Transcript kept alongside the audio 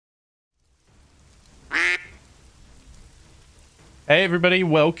Hey everybody,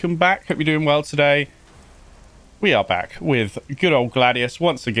 welcome back. Hope you're doing well today. We are back with good old Gladius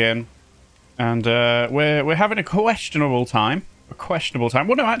once again. And we're having a questionable time.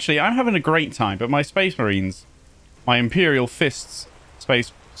 Well, no, actually, I'm having a great time, but my Space Marines, my Imperial Fists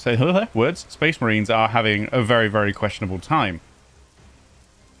Space Marines are having a very, very questionable time.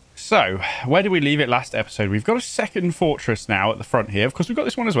 So, where did we leave it last episode? We've got a second fortress now at the front here. Of course, we've got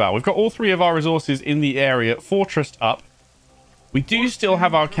this one as well. We've got all three of our resources in the area fortressed up. We do still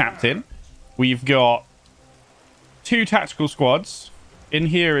have our captain. We've got 2 tactical squads. In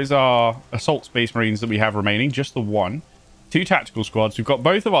here is our assault space marines that we have remaining, just the one. 2 tactical squads. We've got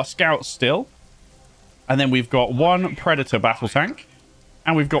both of our scouts still. And then we've got 1 predator battle tank.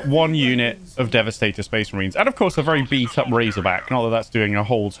 And we've got 1 unit of devastator space marines. And of course a very beat up razorback. Not that that's doing a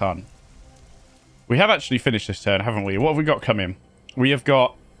whole ton. We have actually finished this turn, haven't we? What have we got coming? We have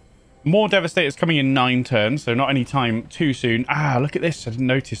got more devastators coming in 9 turns, so not any time too soon. Ah, look at this. I didn't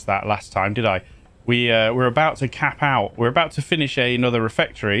notice that last time, did I? We're about to cap out. We're about to finish another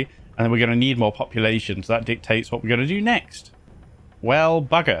refectory, and then we're going to need more population, so that dictates what we're going to do next. Well,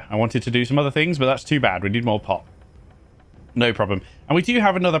 bugger. I wanted to do some other things, but that's too bad. We need more pop. No problem. And we do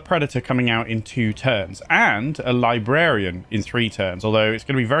have another predator coming out in 2 turns, and a librarian in 3 turns, although it's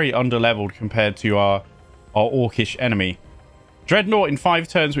going to be very underleveled compared to our orcish enemy. Dreadnought in 5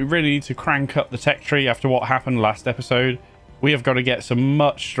 turns. We really need to crank up the tech tree after what happened last episode. We have got to get some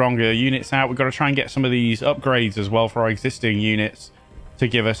much stronger units out. We've got to try and get some of these upgrades as well for our existing units to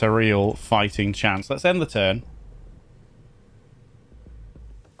give us a real fighting chance. Let's end the turn.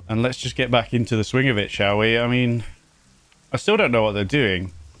 And let's just get back into the swing of it, shall we? I mean, I still don't know what they're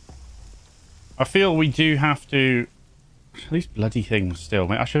doing. I feel we do have to... These bloody things still.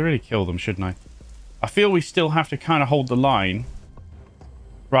 I should really kill them, shouldn't I? I feel we still have to kind of hold the line.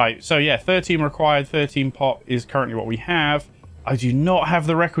 Right, so yeah, 13 required, 13 pop is currently what we have. I do not have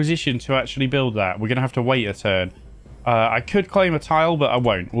the requisition to actually build that. We're going to have to wait a turn. I could claim a tile, but I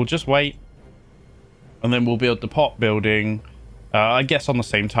won't. We'll just wait. And then we'll build the pop building. I guess on the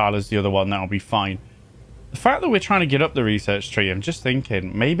same tile as the other one, that'll be fine. The fact that we're trying to get up the research tree, I'm just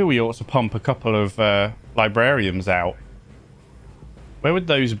thinking, maybe we ought to pump a couple of librarians out. Where would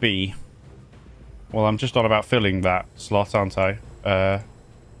those be? Well, I'm just on about filling that slot, aren't I?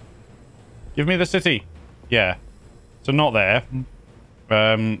 Give me the city. Yeah. So not there.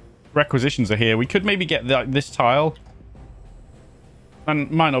 Requisitions are here. We could maybe get this tile.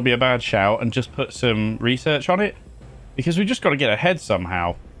 And might not be a bad shout. And just put some research on it. Because we just got to get ahead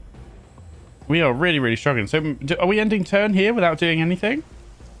somehow. We are really, really struggling. So are we ending turn here without doing anything?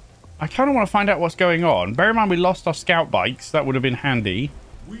 I kind of want to find out what's going on. Bear in mind we lost our scout bikes. That would have been handy.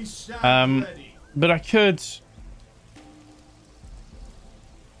 But I could...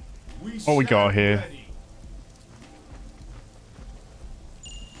 What we got here?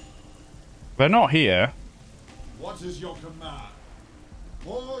 They're not here. What is your command?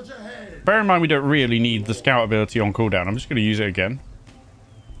 Forge ahead. Bear in mind we don't really need the scout ability on cooldown. I'm just going to use it again.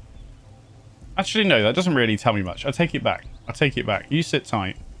 Actually, no, that doesn't really tell me much. I take it back. I take it back. You sit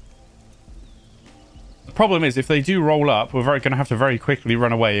tight. The problem is, if they do roll up, we're going to have to very quickly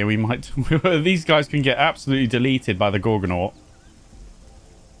run away, and we might... These guys can get absolutely deleted by the Gorgonaut.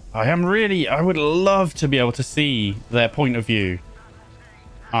 I would love to be able to see their point of view.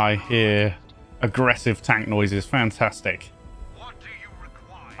 I hear aggressive tank noises. Fantastic. What do you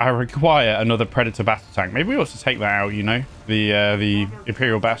require? I require another Predator battle tank. Maybe we ought to take that out, you know? The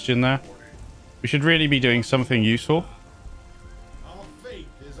Imperial Bastion there. We should really be doing something useful.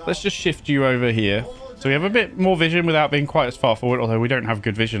 Let's just shift you over here. So we have a bit more vision without being quite as far forward, although we don't have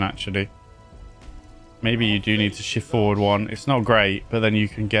good vision, actually. Maybe you do need to shift forward 1. It's not great, but then you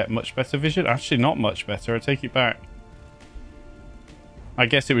can get much better vision. Actually, not much better. I take it back. I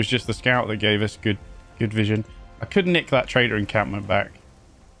guess it was just the scout that gave us good vision. I could nick that trader encampment back.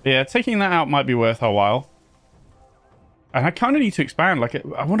 Yeah, taking that out might be worth our while. And I kind of need to expand. Like,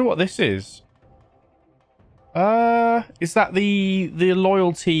 I wonder what this is. Is that the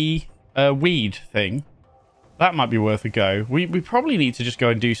loyalty weed thing? That might be worth a go. We probably need to just go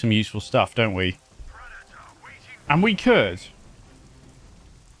and do some useful stuff, don't we? And we could.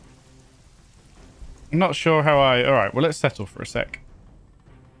 I'm not sure how I... Alright, well, let's settle for a sec.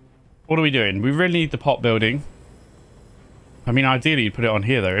 What are we doing? We really need the pot building. I mean, ideally, you'd put it on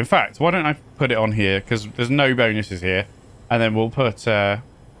here, though. In fact, why don't I put it on here? Because there's no bonuses here. And then we'll put... why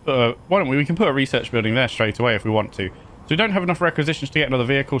don't we? We can put a research building there straight away if we want to. So we don't have enough requisitions to get another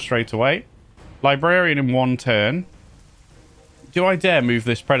vehicle straight away. Librarian in 1 turn. Do I dare move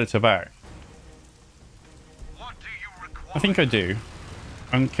this Predator back? I think I do.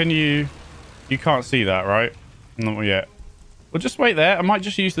 And can you... You can't see that, right? Not yet. We'll just wait there. I might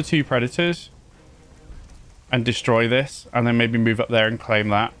just use the 2 predators and destroy this, and then maybe move up there and claim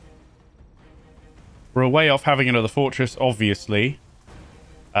that. We're a way off having another fortress, obviously.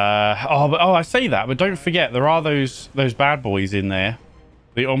 I say that, but don't forget there are those bad boys in there,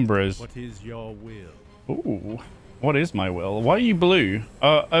 the Umbras. What is your will? Ooh, what is my will? Why are you blue?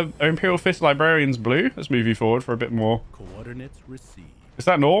 Are Imperial Fist Librarians blue? Let's move you forward for a bit more. Coordinates received. Is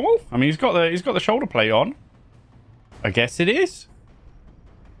that normal? I mean, he's got the shoulder plate on. I guess it is.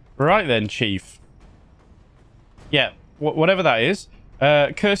 Right then, Chief. Yeah, whatever that is.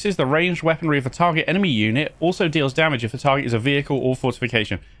 Curses the ranged weaponry of a target enemy unit. Also deals damage if the target is a vehicle or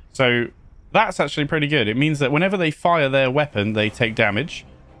fortification. So that's actually pretty good. It means that whenever they fire their weapon, they take damage.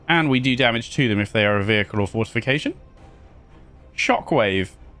 And we do damage to them if they are a vehicle or fortification.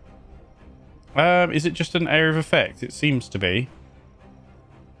 Shockwave. Is it just an area of effect? It seems to be.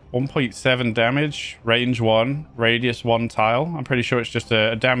 1.7 damage. Range 1. Radius 1 tile. I'm pretty sure it's just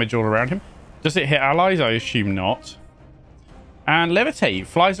a damage all around him. Does it hit allies? I assume not. And Levitate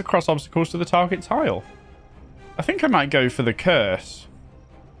flies across obstacles to the target tile. I think I might go for the curse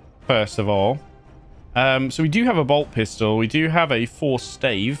first of all. So we do have a bolt pistol. We do have a force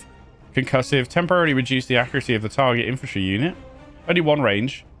stave. Concussive. Temporarily reduce the accuracy of the target infantry unit. Only 1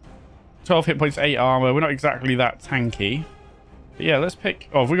 range. 12 hit points, 8 armor. We're not exactly that tanky. But yeah, let's pick...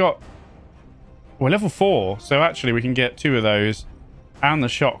 Oh, have we got... We're level 4. So actually we can get 2 of those. And the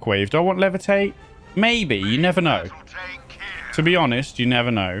shockwave. Do I want levitate? Maybe. You never know. To be honest, you never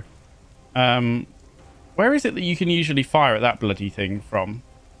know. Where is it that you can usually fire at that bloody thing from?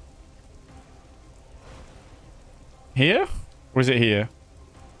 Here? Or is it here?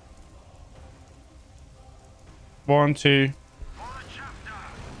 1, 2.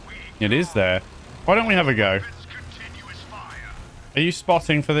 It is there. Why don't we have a go? Are you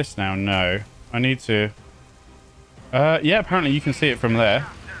spotting for this now? No. I need to... yeah, apparently you can see it from there.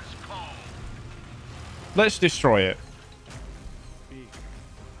 Let's destroy it.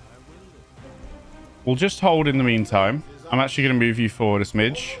 We'll just hold in the meantime. I'm actually going to move you forward a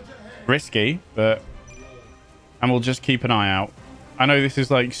smidge. Risky, but... And we'll just keep an eye out. I know this is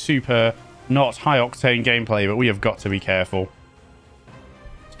like super not high-octane gameplay, but we have got to be careful.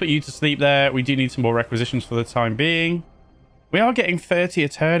 Let's put you to sleep there. We do need some more requisitions for the time being. We are getting 30 a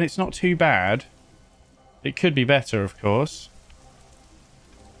turn. It's not too bad. It could be better, of course.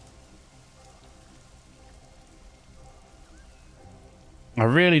 I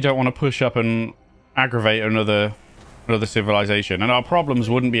really don't want to push up and aggravate another civilization, and our problems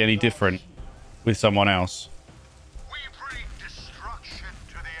wouldn't be any different with someone else. We bring destruction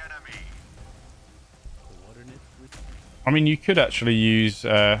to the enemy. I mean, you could actually use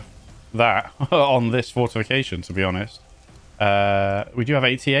that on this fortification, to be honest. We do have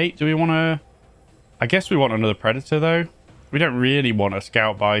 88. Do we want to... I guess we want another predator, though. We don't really want a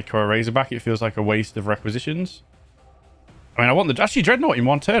scout bike or a razorback. It feels like a waste of requisitions. I mean, I want the... Actually, Dreadnought in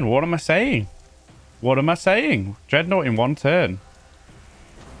 1 turn. What am I saying? What am I saying? Dreadnought in 1 turn.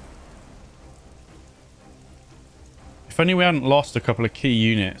 If only we hadn't lost a couple of key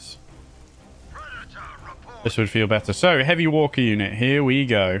units. This would feel better. So, heavy walker unit. Here we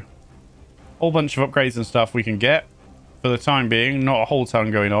go. Whole bunch of upgrades and stuff we can get. For the time being, not a whole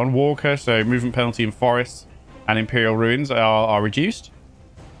ton going on. Walker, so movement penalty in forests and Imperial ruins are reduced.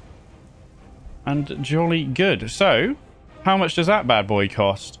 And jolly good. So, how much does that bad boy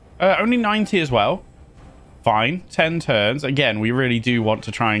cost? Only 90 as well. Fine. 10 turns. Again, we really do want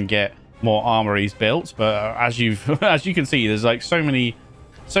to try and get more armories built, but as you can see, there's like so many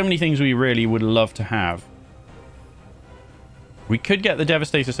things we really would love to have. We could get the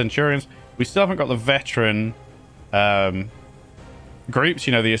Devastator Centurions. We still haven't got the veteran groups,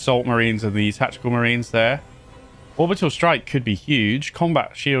 you know, the Assault Marines and the Tactical Marines there. Orbital Strike could be huge.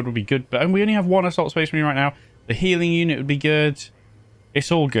 Combat Shield would be good, but we only have 1 Assault Space Marine right now. The healing unit would be good.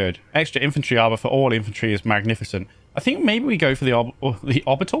 It's all good. Extra infantry armor for all infantry is magnificent. I think maybe we go for the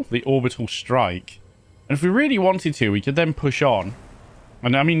orbital strike. And if we really wanted to, we could then push on.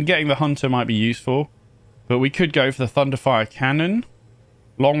 And I mean, getting the hunter might be useful, but we could go for the Thunderfire cannon.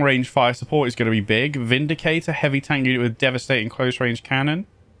 Long range fire support is going to be big. Vindicator, heavy tank unit with devastating close range cannon.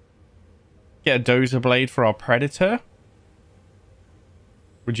 Get a dozer blade for our predator.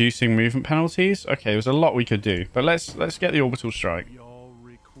 Reducing movement penalties. Okay, there's a lot we could do, but let's get the orbital strike.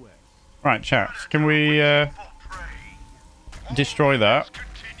 Right, chaps, can we destroy that?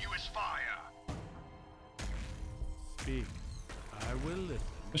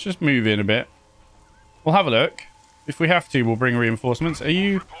 Let's just move in a bit. We'll have a look. If we have to, we'll bring reinforcements.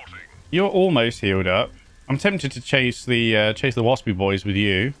 You're almost healed up. I'm tempted to chase the waspy boys with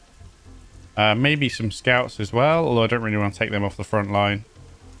you. Maybe some scouts as well, although I don't really want to take them off the front line.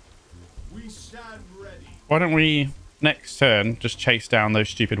 We stand ready. Why don't we, next turn, just chase down those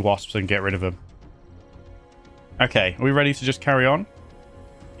stupid wasps and get rid of them? Okay, are we ready to just carry on?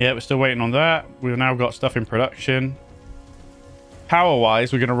 Yeah, we're still waiting on that. We've now got stuff in production.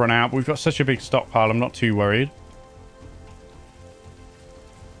 Power-wise, we're going to run out. But we've got such a big stockpile, I'm not too worried.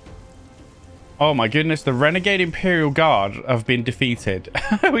 Oh my goodness, the Renegade Imperial Guard have been defeated.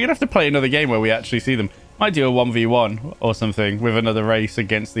 We're going to have to play another game where we actually see them. Might do a 1v1 or something with another race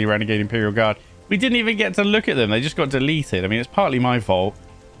against the Renegade Imperial Guard. We didn't even get to look at them. They just got deleted. I mean, it's partly my fault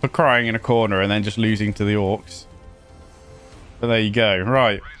for crying in a corner and then just losing to the orcs. But there you go.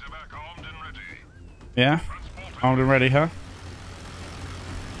 Right. Yeah? Armed and ready, huh?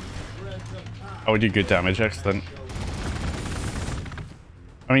 Oh, we do good damage. Excellent.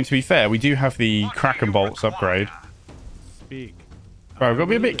 I mean, to be fair, we do have the Kraken Bolts upgrade. Speak. Right, we've got to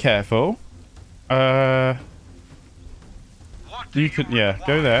be a bit careful. You could, yeah,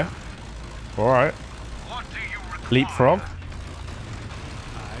 go there. Alright. Leapfrog.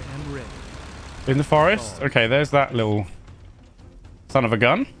 I am ready. In the forest. Okay, there's that little son of a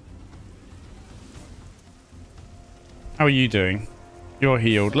gun. How are you doing? You're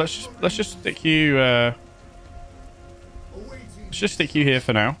healed. Let's just stick you let's just stick you here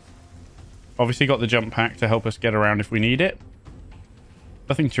for now. Obviously got the jump pack to help us get around if we need it.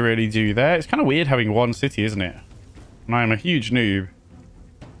 Nothing to really do there. It's kind of weird having one city, isn't it? And I am a huge noob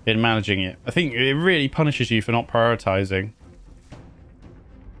in managing it. I think it really punishes you for not prioritizing.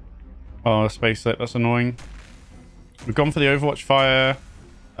 Oh, space slip, that's annoying. We've gone for the Overwatch fire.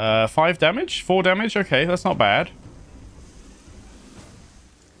 5 damage? 4 damage? Okay, that's not bad.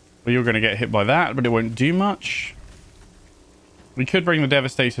 Well, you're going to get hit by that, but it won't do much. We could bring the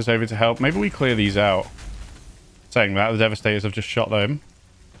Devastators over to help. Maybe we clear these out. Saying that, the Devastators have just shot them.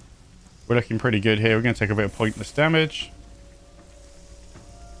 We're looking pretty good here. We're going to take a bit of pointless damage.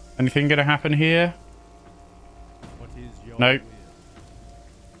 Anything going to happen here? What is your Nope.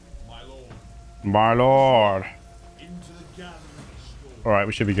 will? My lord. My lord. Into the gathering storm. Alright,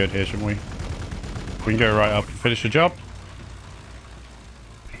 we should be good here, shouldn't we? We can go right up and finish the job.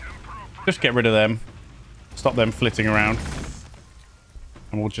 Just get rid of them. Stop them flitting around.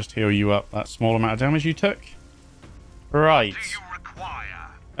 And we'll just heal you up that small amount of damage you took. Right.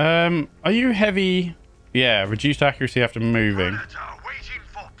 Are you heavy? Yeah, reduced accuracy after moving.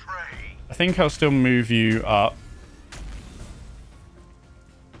 I think I'll still move you up.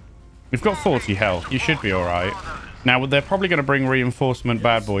 We've got 40 health. You should be alright. Now, they're probably going to bring reinforcement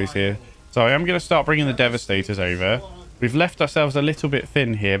bad boys here. So I am going to start bringing the Devastators over. We've left ourselves a little bit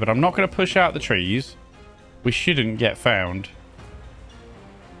thin here, but I'm not going to push out the trees. We shouldn't get found.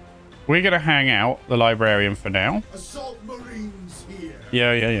 We're going to hang out the Librarian for now. Assault Marines here.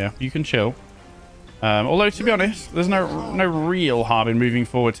 Yeah. You can chill. Although, to be honest, there's no real harm in moving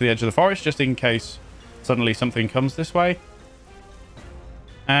forward to the edge of the forest, just in case suddenly something comes this way.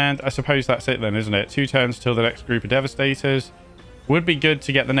 And I suppose that's it then, isn't it? 2 turns till the next group of Devastators. Would be good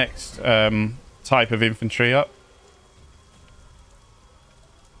to get the next type of infantry up.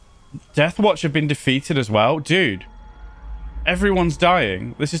 Deathwatch have been defeated as well. Dude, everyone's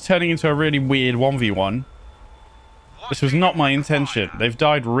dying. This is turning into a really weird 1v1. This was not my intention. They've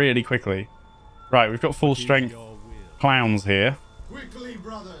died really quickly. Right, we've got full strength clowns here. Quickly,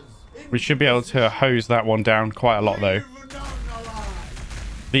 brothers. We should be able to hose that one down quite a lot, though.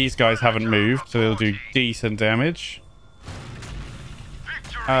 These guys haven't moved, so they'll do decent damage.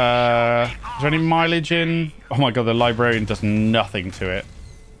 Is there any mileage in? Oh my god, the Librarian does nothing to it.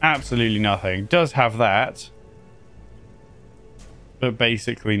 Absolutely nothing. Does have that, but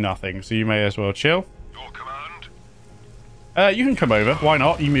basically nothing. So you may as well chill. You can come over. Why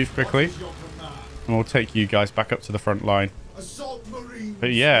not? You move quickly. And we'll take you guys back up to the front line.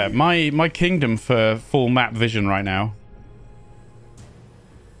 But yeah, my kingdom for full map vision right now.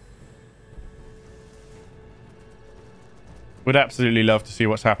 Would absolutely love to see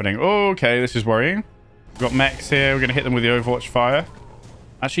what's happening. Okay, this is worrying. We've got mechs here. We're going to hit them with the Overwatch fire.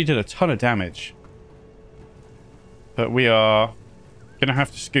 Actually did a ton of damage. But we are going to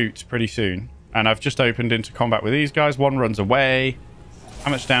have to scoot pretty soon. And I've just opened into combat with these guys. One runs away. How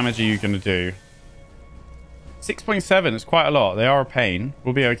much damage are you going to do? 6.7 is quite a lot. They are a pain.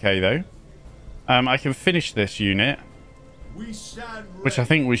 We'll be okay, though. I can finish this unit, which I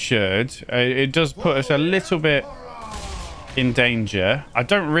think we should. It does put us a little bit in danger. I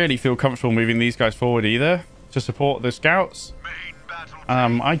don't really feel comfortable moving these guys forward either to support the scouts.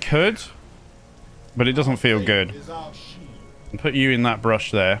 I could, but it doesn't feel good. And put you in that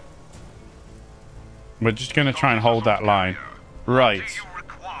brush there. We're just going to try and hold that line. Right.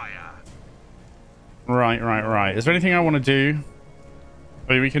 Right. Is there anything I want to do?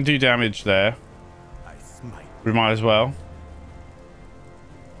 I mean, we can do damage there. I smite. We might as well.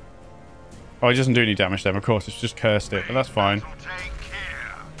 Oh, it doesn't do any damage then, of course. It's just cursed it, but that's fine.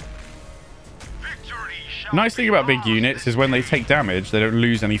 Nice thing about big units is when they take damage, they don't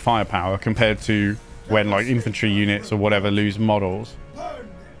lose any firepower compared to when, like, infantry units or whatever lose models.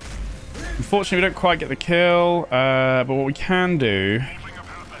 Unfortunately, we don't quite get the kill, but what we can do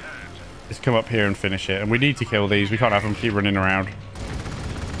is come up here and finish it. And we need to kill these. We can't have them keep running around.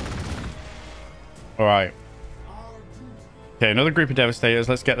 All right. Okay, another group of Devastators.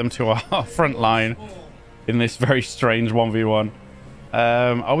 Let's get them to our front line in this very strange 1v1.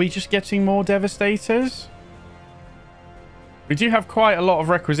 Are we just getting more Devastators? We do have quite a lot of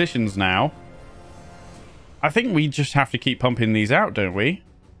requisitions now. I think we just have to keep pumping these out, don't we?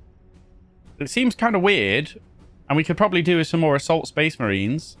 It seems kind of weird, and we could probably do with some more Assault Space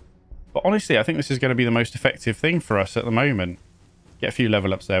Marines. But honestly, I think this is going to be the most effective thing for us at the moment. Get a few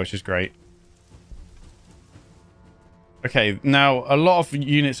level ups there, which is great. Okay, now a lot of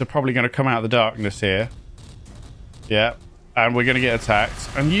units are probably going to come out of the darkness here. Yeah, and we're going to get attacked.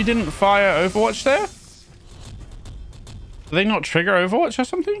 And you didn't fire Overwatch there? Do they not trigger Overwatch or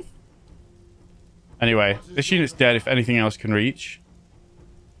something? Anyway, this unit's dead if anything else can reach.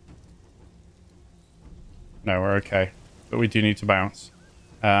 No, we're okay. But we do need to bounce.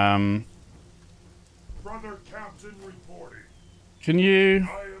 Brother Captain reporting. Can you...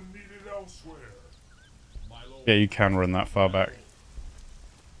 I am needed elsewhere. Yeah, you can run that far back.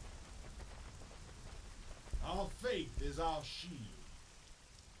 Our faith is our shield.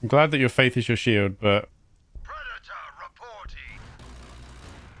 I'm glad that your faith is your shield, but...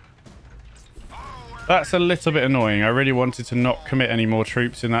 That's a little bit annoying. I really wanted to not commit any more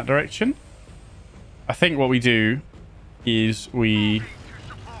troops in that direction. I think what we do is we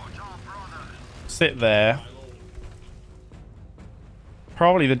sit there.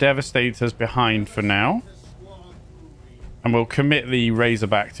 Probably the Devastators behind for now. And we'll commit the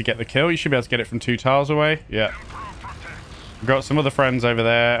Razorback to get the kill. You should be able to get it from 2 tiles away. Yeah. We've got some other friends over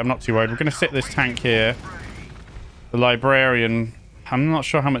there. I'm not too worried. We're going to sit this tank here. The Librarian... I'm not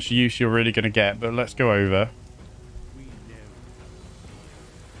sure how much use you're really going to get, but let's go over.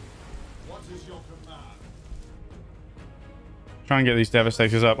 What is your command? Try and get these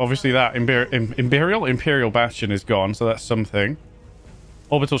Devastators up. Obviously, that Imperial Bastion is gone, so that's something.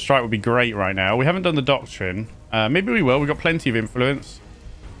 Orbital Strike would be great right now. We haven't done the Doctrine. Maybe we will. We've got plenty of influence.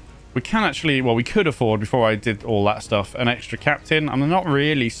 We can actually... Well, we could afford, before I did all that stuff, an extra Captain. I'm not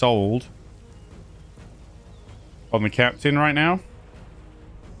really sold on the Captain right now.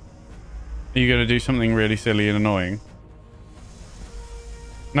 Are you going to do something really silly and annoying?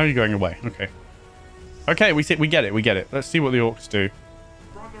 No, you're going away. Okay. Okay, we get it. We get it. Let's see what the Orcs do.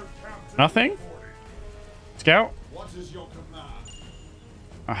 Nothing? Scout? What is your command?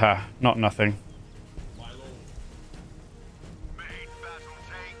 Aha, not nothing. My lord. Main battle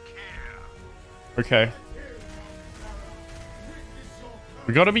tank here. Okay.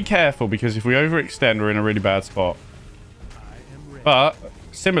 We got to be careful because if we overextend, we're in a really bad spot. But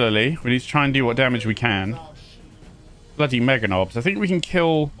similarly, we need to try and do what damage we can. Bloody Mega Knobs. I think we can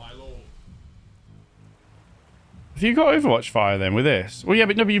kill... Have you got Overwatch fire then with this? Well, yeah,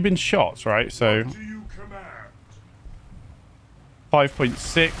 but no, but you've been shot, right? So...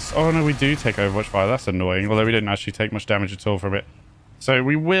 5.6. Oh, no, we do take Overwatch fire. That's annoying. Although we didn't actually take much damage at all from it. So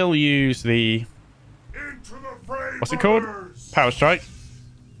we will use the... What's it called? Power Strike.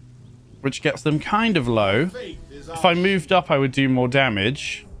 Which gets them kind of low. If I moved up, I would do more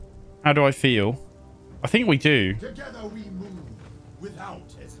damage. How do I feel? I think we do. Together we move without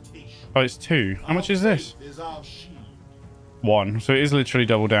hesitation. Oh, it's 2. How much is this? 1. So it is literally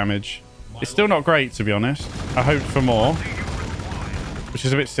double damage. It's still not great, to be honest. I hoped for more. Which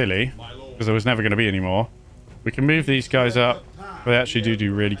is a bit silly. Because there was never going to be any more. We can move these guys up. They actually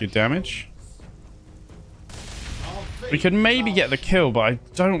do really good damage. We can maybe get the kill, but I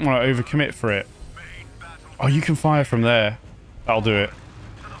don't want to overcommit for it. Oh, you can fire from there. That'll do it.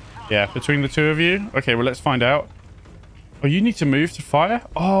 Yeah, between the two of you. Okay, well, let's find out. Oh, you need to move to fire?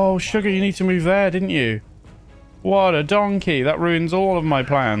 Oh, Sugar, you need to move there, didn't you? What a donkey. That ruins all of my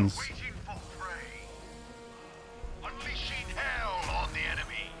plans.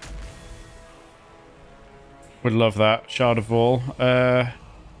 Would love that. Shard of Wall.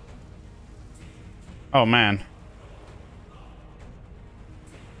 Oh, man.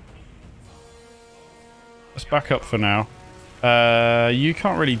 Let's back up for now. You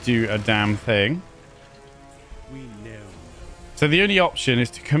can't really do a damn thing. So the only option is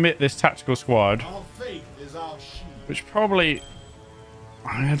to commit this tactical squad. Which probably...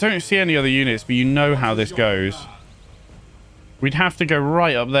 I don't see any other units, but you know how this goes. We'd have to go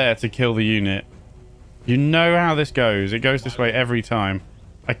right up there to kill the unit. You know how this goes. It goes this way every time.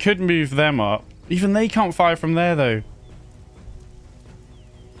 I could move them up. Even they can't fire from there, though.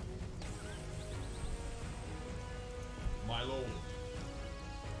 My lord.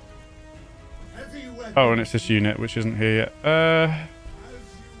 Heavy weapons. Oh, and it's this unit, which isn't here yet.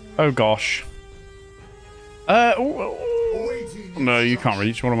 Oh, gosh. No, you can't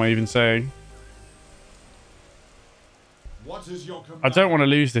reach. What am I even saying? What is your command? I don't want to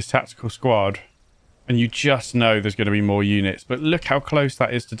lose this tactical squad. And you just know there's going to be more units. But look how close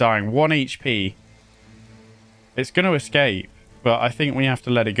that is to dying. 1 HP. It's going to escape. But I think we have to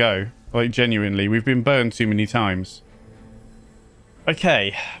let it go. Like, genuinely. We've been burned too many times.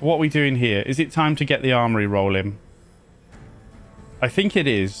 Okay. What are we doing here? Is it time to get the armory rolling? I think it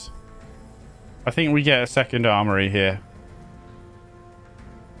is. I think we get a second armory here.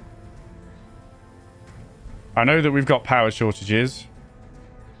 I know that we've got power shortages.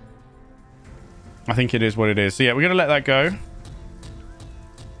 I think it is what it is. So yeah, we're going to let that go.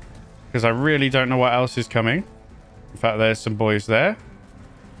 Because I really don't know what else is coming. In fact, there's some boys there.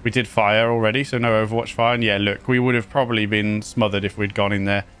 We did fire already, so no Overwatch fire. And yeah, look, we would have probably been smothered if we'd gone in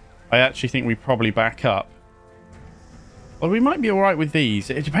there. I actually think we probably back up. Well, we might be alright with these.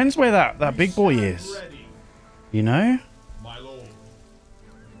 It depends where that big boy is. You know? My lord.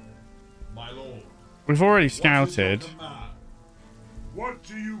 My lord. We've already scouted. What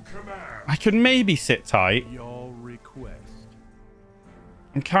do you command? I could maybe sit tight. Your request.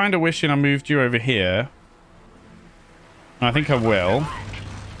 I'm kind of wishing I moved you over here. I think I will.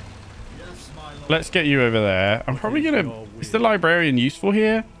 Yes, my lord. Let's get you over there. I'm probably going to... Is the librarian useful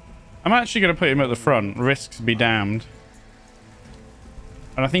here? I'm actually going to put him at the front. Risks be damned.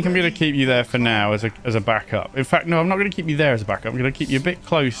 And I think I'm going to keep you there for now as a backup. In fact, no, I'm not going to keep you there as a backup. I'm going to keep you a bit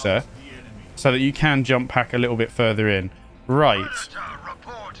closer so that you can jump pack a little bit further in. Right.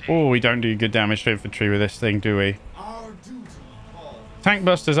 Oh, we don't do good damage to infantry with this thing, do we? Our duty calls. Tank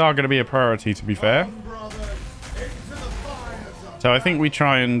busters are going to be a priority, to be fair. Come, brother, into the fire zone. So I think we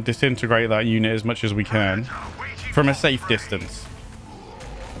try and disintegrate that unit as much as we can from a safe distance.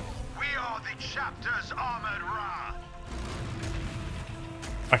 We are the chapter's armored ra.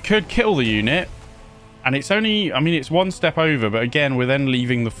 I could kill the unit, and it's only... I mean, it's one step over, but again, we're then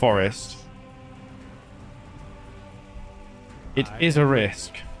leaving the forest. It is a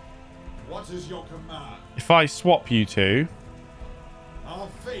risk. What is your command? If I swap you two, Our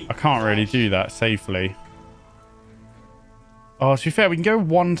fate I can't really do that safely. Oh, to be fair, we can go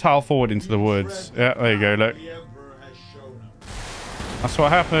one tile forward into the woods. Yeah, there you go, look. the Emperor has shown him. That's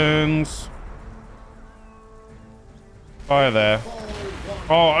what happens. Fire there.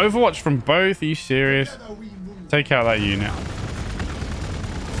 Oh, Overwatch from both? Are you serious? Together we move. Take out that unit.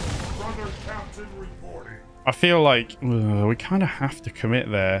 Brother Captain reporting. I feel like we kind of have to commit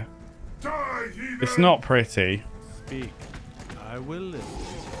there. Die, heathen! It's not pretty. Speak. I will listen.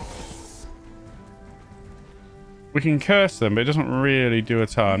 We can curse them, but it doesn't really do a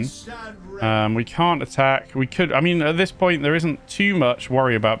ton. Stand ready. We can't attack. We could... I mean, at this point, there isn't too much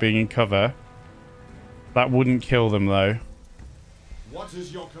worry about being in cover. That wouldn't kill them, though. What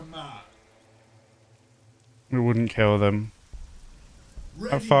is your command? It wouldn't kill them. How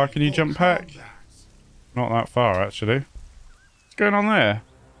Ready far can you for jump back? combat. Not that far, actually. What's going on there?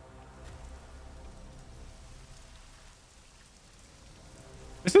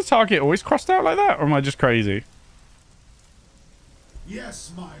 Is the target always crossed out like that? Or am I just crazy?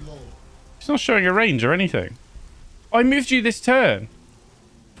 Yes, my lord. It's not showing a range or anything. Oh, I moved you this turn.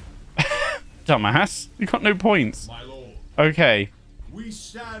 Dumbass. You got no points. My lord. Okay. We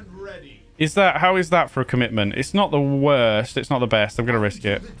stand ready. How is that for a commitment? It's not the worst. It's not the best. I'm going to risk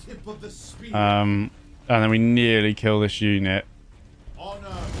it. To the tip of the spear. And then we nearly kill this unit. Honor to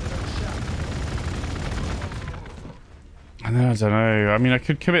the chapter. And then I don't know. I mean, I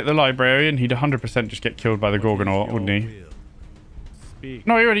could commit the librarian. He'd 100% just get killed by the Gorgonaut, wouldn't he? Speak.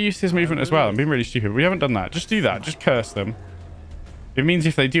 No, he already used his movement as well. I'm being really stupid. We haven't done that. Just do that. Just curse them. It means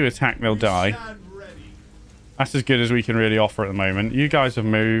if they do attack, they'll die. Stand ready. That's as good as we can really offer at the moment. You guys have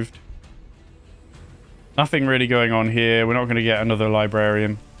moved. Nothing really going on here. We're not going to get another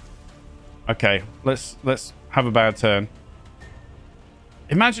librarian. Okay, let's have a bad turn.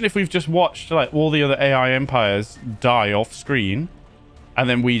 Imagine if we've just watched like all the other AI empires die off screen, and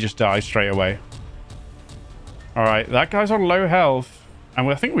then we just die straight away. All right, that guy's on low health, and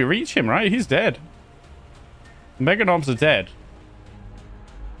I think we reach him, right? He's dead. Meganobs are dead.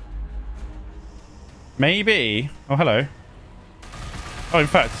 Maybe. Oh, hello. Oh, in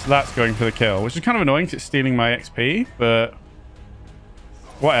fact, that's going for the kill, which is kind of annoying because it's stealing my XP, but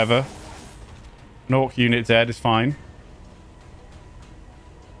Whatever. An orc unit dead is fine.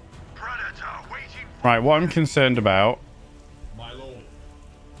 Right, what I'm concerned about... My lord.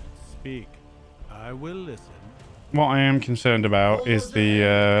 Speak. I will listen. What I am concerned about is the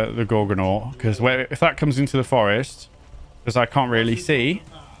Gorgonaut. Because if that comes into the forest, because I can't really see,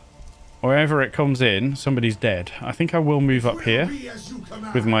 wherever it comes in, somebody's dead. I think I will move up here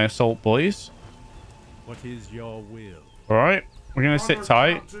with my assault boys. What is your will? Alright, we're going to sit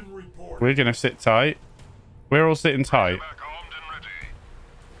tight. We're going to sit tight. We're all sitting tight.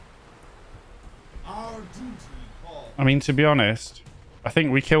 Our duty calls. I mean, to be honest, I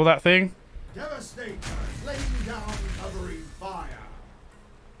think we kill that thing. Devastator, laying down covering fire.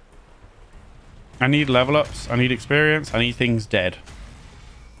 I need level ups. I need experience. I need things dead.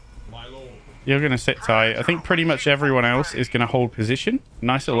 My lord. You're going to sit tight. I think pretty much everyone else is going to hold position.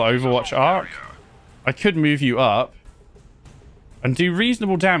 Nice little Overwatch arc. I could move you up and do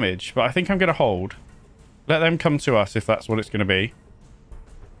reasonable damage, but I think I'm going to hold. Let them come to us if that's what it's going to be.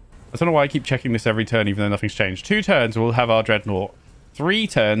 I don't know why I keep checking this every turn, even though nothing's changed. 2 turns, we'll have our Dreadnought. 3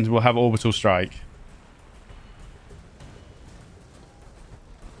 turns, we'll have Orbital Strike.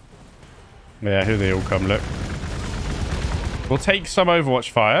 Yeah, here they all come, look. We'll take some Overwatch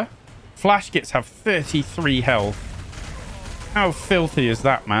fire. Flash Gits have 33 health. How filthy is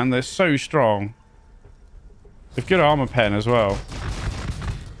that, man? They're so strong. They've good armor pen as well.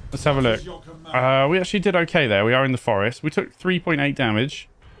 Let's have a look. We actually did okay there. We are in the forest. We took 3.8 damage.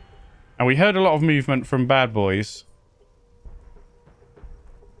 And we heard a lot of movement from bad boys.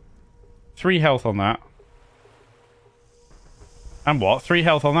 3 health on that. And what? 3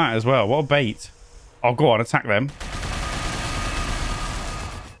 health on that as well. What a bait. Oh, go on. Attack them.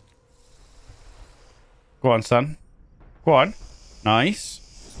 Go on, son. Go on.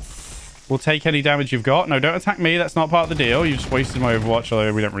 Nice. We'll take any damage you've got. No, don't attack me. That's not part of the deal. You just wasted my Overwatch,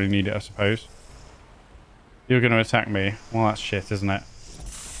 although we don't really need it, I suppose. You're going to attack me. Well, that's shit, isn't it?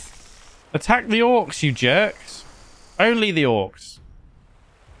 Attack the orcs, you jerks. Only the orcs.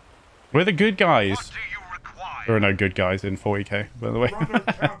 We're the good guys. There are no good guys in 40k, by the way.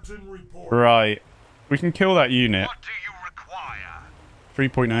 Right. We can kill that unit.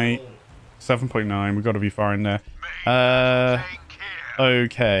 3.8. 7.9. We've got to be far in there.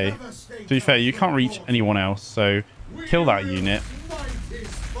 Okay. To be fair, you can't reach anyone else, so kill that unit.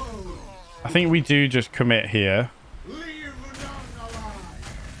 I think we do just commit here.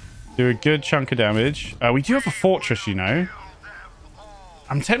 Do a good chunk of damage. We do have a fortress, you know.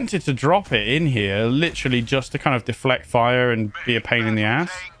 I'm tempted to drop it in here, literally just to kind of deflect fire and be a pain in the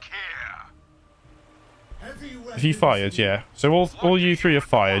ass. Have you fired? Yeah. So all you 3 have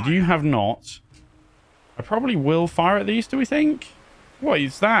fired. You have not. I probably will fire at these, do we think? What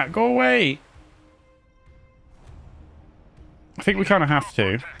is that? Go away. I think we kind of have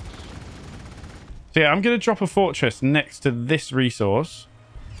to. So yeah, I'm going to drop a fortress next to this resource.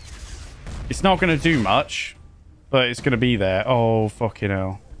 It's not going to do much, but it's going to be there. Oh, fucking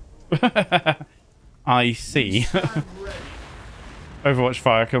hell. I see. Overwatch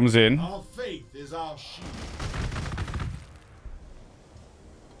fire comes in. Our faith is our shield.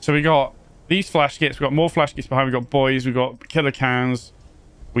 So we got these flash kits. We've got more flash kits behind. We've got boys. We've got killer cans.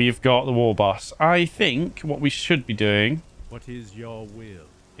 We've got the war boss. I think what we should be doing... What is your will?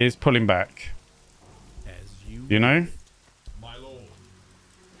 ...is pulling back. As you know? My lord.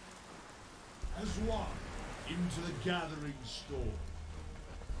 As one into the gathering storm.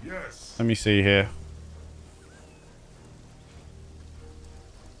 Yes. Let me see here.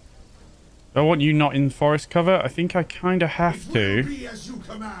 I want you not in forest cover. I think I kind of have to.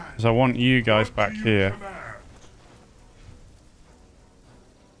 Because I want you guys back here.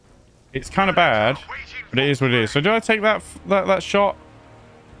 It's kind of bad, but it is what it is. So do I take that shot?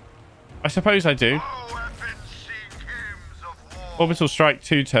 I suppose I do. Orbital strike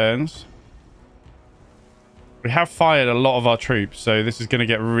 2 turns. We have fired a lot of our troops, so this is going to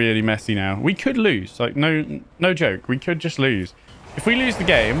get really messy now. We could lose. Like, no joke. We could just lose. If we lose the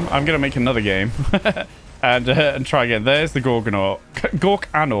game, I'm going to make another game and try again. There's the Gorgonaut.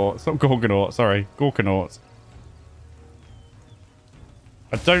 Gorkanaut. It's not Gorgonaut. Sorry. Gorkanaut.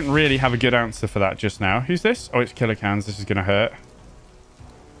 I don't really have a good answer for that just now. Who's this? Oh, it's Killer Cans. This is going to hurt.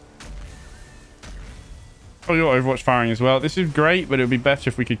 Oh, you're Overwatch firing as well. This is great, but it would be better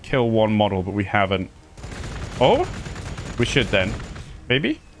if we could kill one model, but we haven't. Oh, we should then.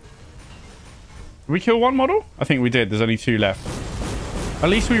 Maybe? Did we kill one model? I think we did. There's only 2 left. At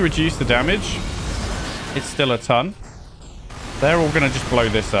least we reduced the damage. It's still a ton. They're all going to just blow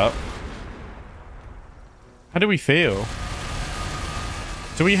this up. How do we feel?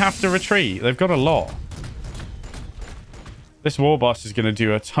 Do we have to retreat? They've got a lot. This war boss is going to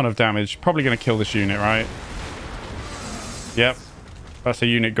do a ton of damage. Probably going to kill this unit, right? Yep. That's a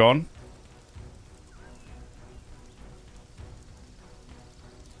unit gone.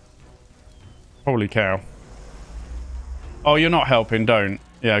 Holy cow. Oh, you're not helping. Don't.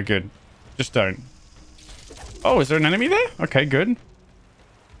 Yeah, good. Just don't. Oh, is there an enemy there? Okay, good.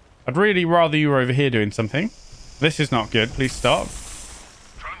 I'd really rather you were over here doing something. This is not good. Please stop.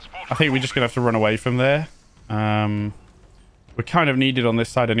 I think we're just going to have to run away from there. We're kind of needed on this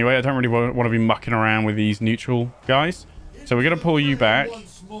side anyway. I don't really want to be mucking around with these neutral guys. So we're going to pull you back. And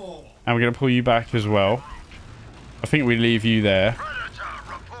we're going to pull you back as well. I think we leave you there.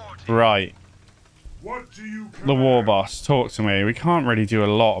 Right. The war boss. Talk to me. We can't really do a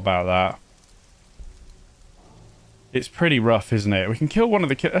lot about that. It's pretty rough, isn't it? We can kill one of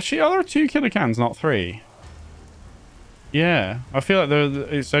the... Actually, are there 2 killer cans, not 3? Yeah. I feel like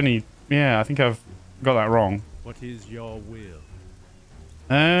it's only... Yeah, I think I've got that wrong. What is your will?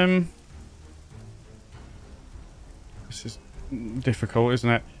 This is difficult, isn't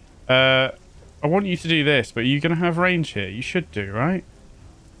it? I want you to do this, but you're going to have range here. You should do, right?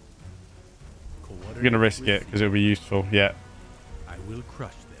 We're going to risk it because it'll be useful. Yeah. I will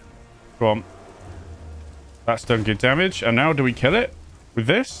crush them. Go on. That's done good damage. And now do we kill it with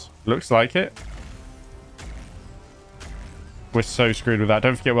this? Looks like it. We're so screwed with that.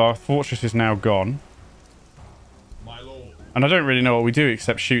 Don't forget, well, our fortress is now gone. And I don't really know what we do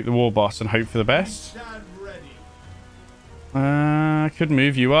except shoot the war boss and hope for the best. I could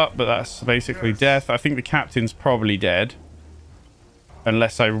move you up, but that's basically death. I think the captain's probably dead.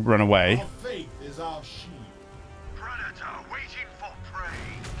 Unless I run away.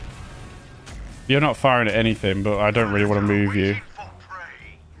 You're not firing at anything, but I don't really want to move you.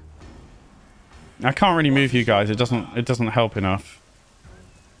 I can't really move you guys. It doesn't help enough.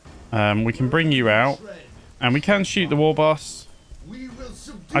 We can bring you out. And we can shoot the war boss.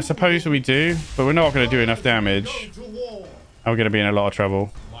 I suppose we do, but we're not going to do enough damage. And we're going to be in a lot of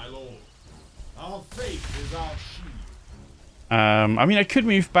trouble. I mean, I could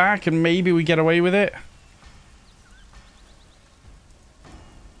move back and maybe we get away with it.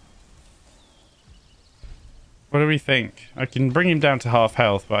 What do we think? I can bring him down to half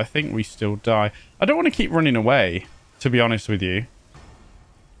health, but I think we still die. I don't want to keep running away, to be honest with you.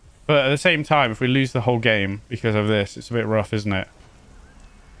 But at the same time, if we lose the whole game because of this, it's a bit rough, isn't it?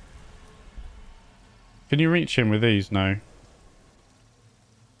 Can you reach him with these? No.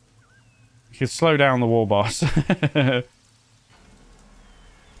 You can slow down the war boss. It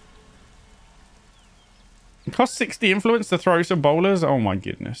costs 60 influence to throw some bowlers? Oh my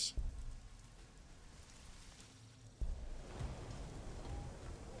goodness.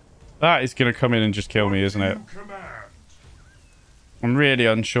 That is going to come in and just kill me, isn't it? I'm really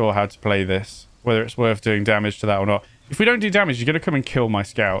unsure how to play this. Whether it's worth doing damage to that or not. If we don't do damage, you're going to come and kill my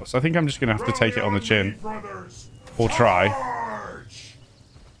scouts. I think I'm just going to have to take it on the chin. Or try.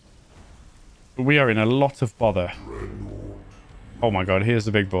 But we are in a lot of bother. Oh my god, here's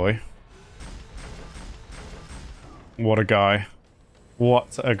the big boy. What a guy.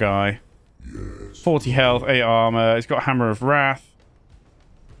 What a guy. 40 health, 8 armor. He's got Hammer of Wrath.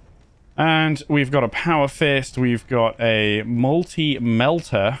 And we've got a Power Fist. We've got a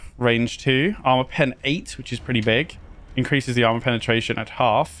Multi-Melter, range 2. Armor Pen 8, which is pretty big. Increases the armor penetration at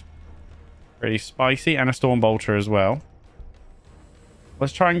half. Pretty spicy. And a Storm Bolter as well.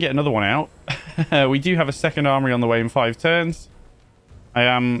 Let's try and get another one out. We do have a second armory on the way in 5 turns. I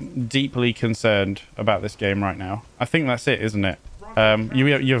am deeply concerned about this game right now. I think that's it, isn't it?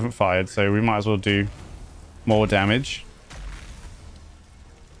 You haven't fired, so we might as well do more damage.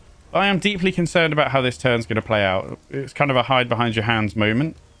 I am deeply concerned about how this turn's going to play out. It's kind of a hide behind your hands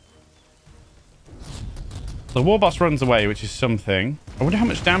moment. The war boss runs away, which is something. I wonder how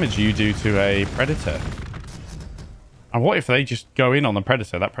much damage you do to a predator. And what if they just go in on the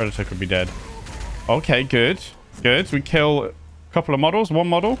predator? That predator could be dead. Okay, good. Good. We kill a couple of models. 1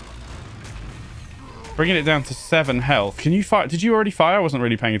 model. Bringing it down to 7 health. Can you fire? Did you already fire? I wasn't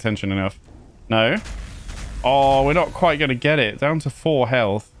really paying attention enough. No. Oh, we're not quite going to get it. Down to 4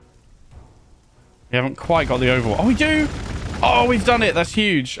 health. We haven't quite got the overall. Oh, we do! Oh, we've done it. That's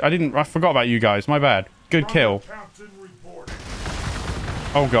huge. I forgot about you guys. My bad. Good kill.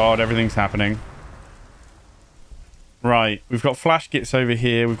 Oh, God. Everything's happening. Right. We've got Flash Gits over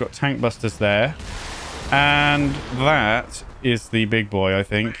here. We've got Tank Busters there. And that is the big boy, I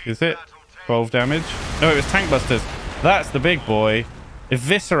think. Is it? 12 damage? No, it was Tank Busters. That's the big boy.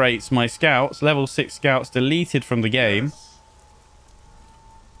 Eviscerates my scouts. Level 6 scouts deleted from the game.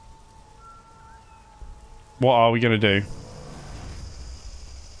 What are we going to do?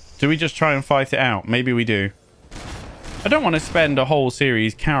 Do we just try and fight it out? Maybe we do. I don't want to spend a whole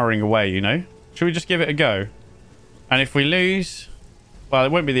series cowering away, you know? Should we just give it a go? And if we lose... Well,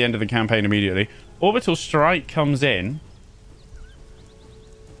 it won't be the end of the campaign immediately. Orbital Strike comes in.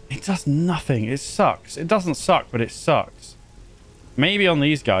 It does nothing. It sucks. It doesn't suck, but it sucks. Maybe on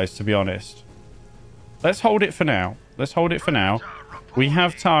these guys, to be honest. Let's hold it for now. Let's hold it for now. We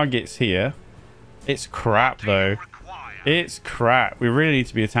have targets here. It's crap, though. It's crap. We really need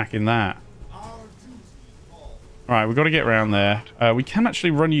to be attacking that. Alright, we've got to get around there. We can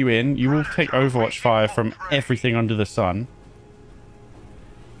actually run you in. You will take Overwatch fire from everything under the sun.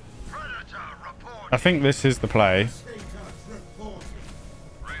 I think this is the play.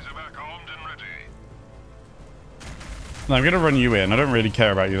 No, I'm going to run you in. I don't really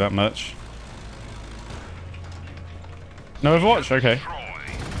care about you that much. No Overwatch? Okay.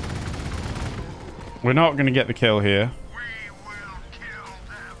 We're not going to get the kill here.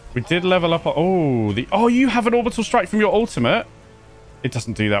 We did level up. Oh, you have an orbital strike from your ultimate. It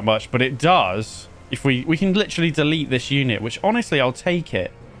doesn't do that much, but it does. If we can literally delete this unit, which honestly, I'll take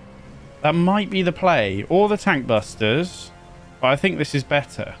it. That might be the play. Or the tank busters. But I think this is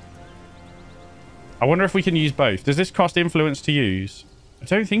better. I wonder if we can use both. Does this cost influence to use? I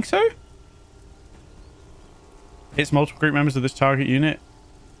don't think so. Hits multiple group members of this target unit.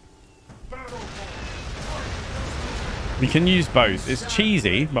 We can use both. It's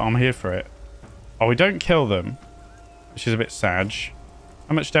cheesy, but I'm here for it. Oh, we don't kill them, which is a bit sad.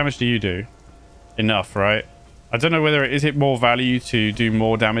 How much damage do you do? Enough, right? I don't know whether is it more value to do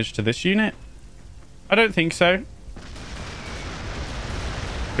more damage to this unit? I don't think so.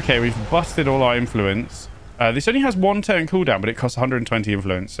 Okay, we've busted all our influence. This only has 1 turn cooldown, but it costs 120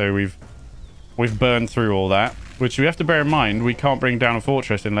 influence, so we've burned through all that. Which we have to bear in mind, we can't bring down a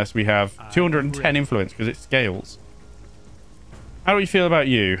fortress unless we have 210 influence, because it scales. How do we feel about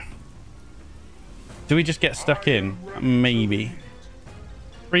you? Do we just get stuck in? Maybe.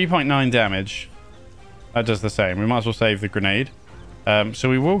 3.9 damage. That does the same. We might as well save the grenade. So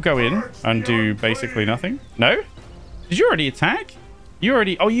we will go in and do basically nothing. No? Did you already attack? You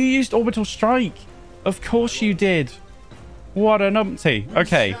already... Oh, you used Orbital Strike. Of course you did. What a numpty.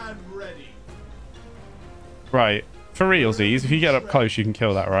 Okay. Right. For realsies, if you get up close, you can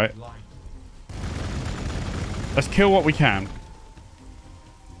kill that, right? Let's kill what we can.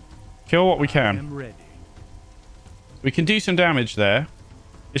 Kill what we can. We can do some damage there.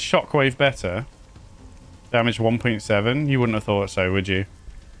 Is Shockwave better? Damage 1.7. You wouldn't have thought so, would you?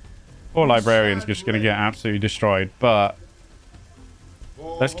 Poor Librarian's just going to get absolutely destroyed. But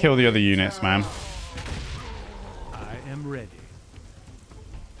let's kill the other units, man. I am ready.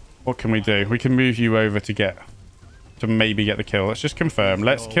 What can we do? We can move you over to maybe get the kill. Let's just confirm.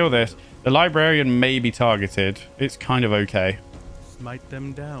 Let's kill this. The Librarian may be targeted. It's kind of okay. Smite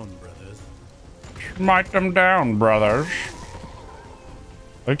them down, brothers. Smite them down, brothers.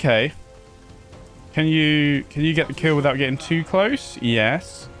 Okay. Can you get the kill without getting too close?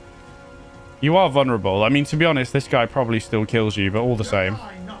 Yes. You are vulnerable. I mean, to be honest, this guy probably still kills you, but all the same.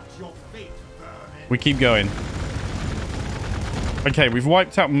 We keep going. Okay, we've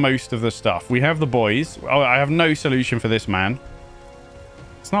wiped out most of the stuff. We have the boys. Oh, I have no solution for this man.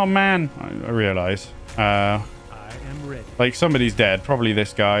 It's not a man, I realize. I am ready. Like, somebody's dead. Probably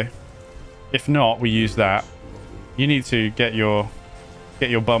this guy. If not, we use that. You need to get your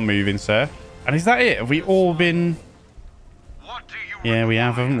bum moving, sir. And is that it? Have we all been... Yeah, we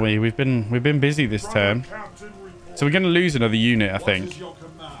have, haven't we? We've been busy this turn. So we're going to lose another unit, I think.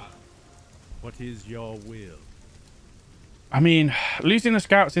 What is your will? I mean, losing the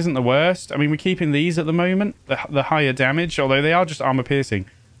scouts isn't the worst. I mean, we're keeping these at the moment, the higher damage, although they are just armor piercing.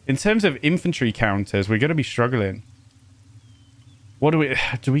 In terms of infantry counters, we're going to be struggling. What do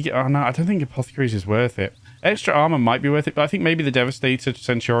we get? Oh, no, I don't think Apothecaries is worth it. Extra armor might be worth it, but I think maybe the Devastated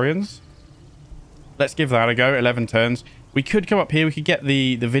Centurions. Let's give that a go. 11 turns. We could come up here. We could get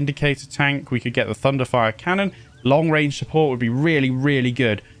the Vindicator tank. We could get the Thunderfire cannon. Long range support would be really, really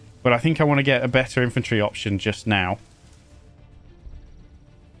good. But I think I want to get a better infantry option just now.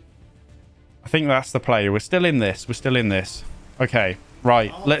 I think that's the play. We're still in this. We're still in this. Okay.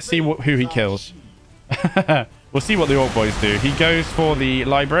 Right. Let's see who he kills. We'll see what the Orc boys do. He goes for the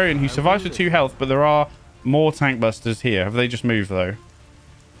Librarian, who survives with 2 health, but there are more tank busters here. Have they just moved, though?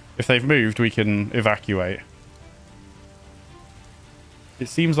 If they've moved, we can evacuate. It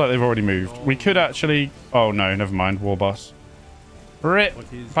seems like they've already moved. We could actually... Oh, no. Never mind. War boss. Rip.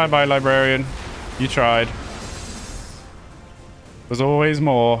 Bye-bye, Librarian. You tried. There's always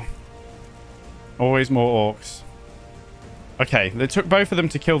more. Always more orcs. Okay. They took both of them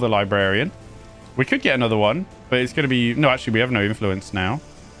to kill the Librarian. We could get another one, but it's going to be... No, actually, we have no influence now.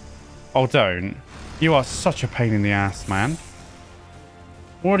 Oh, don't. You are such a pain in the ass, man.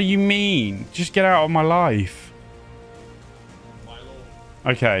 What do you mean? Just get out of my life. My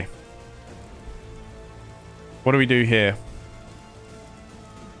lord. Okay. What do we do here?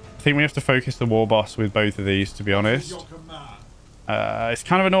 I think we have to focus the war boss with both of these, to be honest. Your command. It's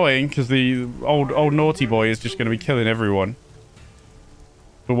kind of annoying because the old naughty boy is just going to be killing everyone.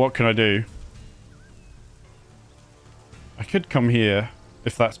 But what can I do? I could come here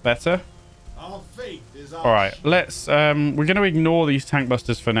if that's better. Our faith is our All right, let's we're going to ignore these tank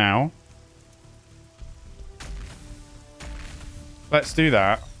busters for now. Let's do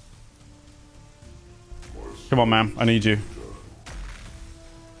that. Come on, man. I need you.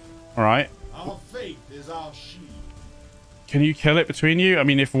 All right. Our faith is our shield. Can you kill it between you? I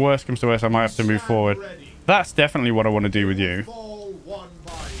mean, if worse comes to worse, I might have to move forward. That's definitely what I want to do with you. Fall one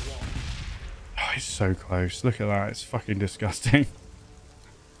by one. Oh, he's so close. Look at that. It's fucking disgusting.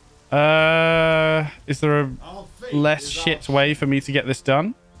 Is there a Our faith less is shit our way for me to get this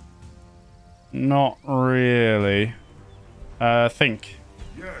done? Not really. Think.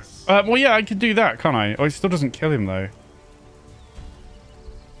 Yes. Well, yeah, I could do that, can't I? Oh, it still doesn't kill him, though.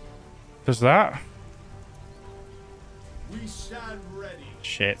 Does that? We stand ready.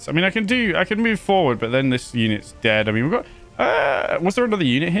 Shit. I mean, I can move forward, but then this unit's dead. I mean, we've got... was there another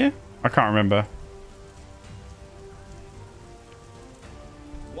unit here? I can't remember.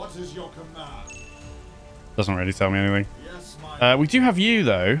 What is your command? Doesn't really tell me anything. Yes, my We do have you,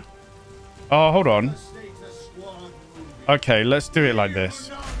 though. Oh, hold on. status squad moving. Okay, let's do it like this.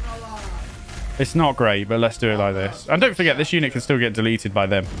 None alive. It's not great, but let's do it like this. And don't forget, this unit can still get deleted by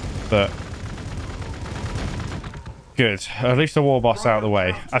them. But... good. At least the war boss out of the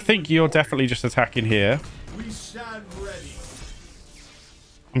way. I think you're definitely just attacking here. We stand ready.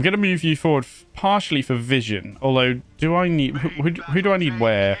 I'm going to move you forward partially for vision. Although, do I need... Who do I need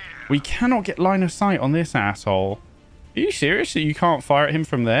where? We cannot get line of sight on this asshole. Are you serious that you can't fire at him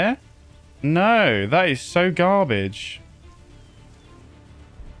from there? No, that is so garbage.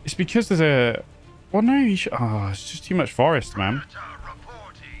 It's because there's a... well, no, you should... oh, it's just too much forest, man.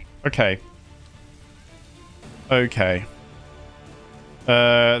 Okay. Okay.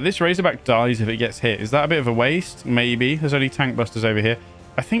 This Razorback dies if it gets hit. Is that a bit of a waste? Maybe. There's only tank busters over here.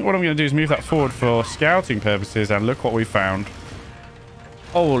 I think what I'm going to do is move that forward for scouting purposes, and look what we found.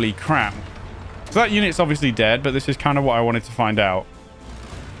 Holy crap. So that unit's obviously dead, but this is kind of what I wanted to find out.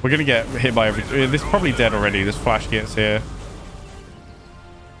 We're going to get hit by every... this is probably dead already. This flash gets here.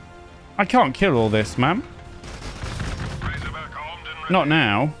 I can't kill all this, man. Not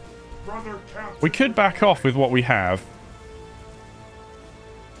now. We could back off with what we have.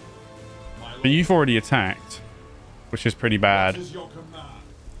 But you've already attacked, which is pretty bad. What is your command?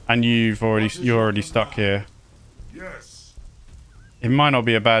 And you're already stuck here. Yes. It might not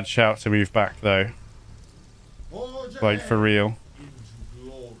be a bad shout to move back, though. Forge Like, for ahead real. into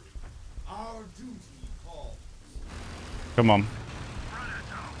glory. Our duty calls. Come on.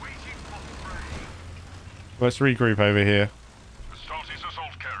 Let's regroup over here.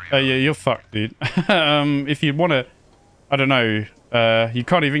 Yeah, you're fucked, dude. If you want to... I don't know. You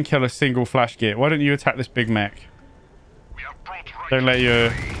can't even kill a single flash git. Why don't you attack this big mech? Don't let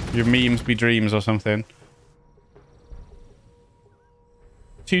your memes be dreams or something.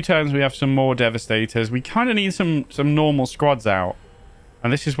 2 turns, we have some more devastators. We kind of need some normal squads out.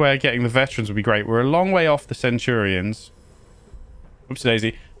 And this is where getting the veterans would be great. We're a long way off the Centurions. Oops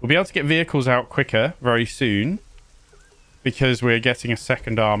daisy. We'll be able to get vehicles out quicker very soon. Because we're getting a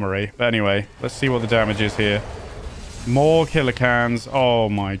second armory. But anyway, let's see what the damage is here. More killer cans. Oh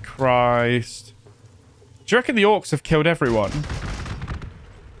my Christ. Do you reckon the orcs have killed everyone?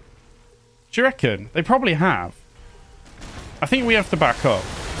 Do you reckon? They probably have. I think we have to back up.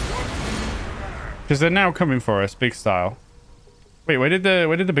 Because they're now coming for us, big style. Wait, where did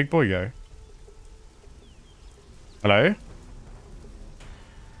the big boy go? Hello?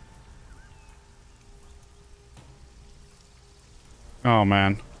 Oh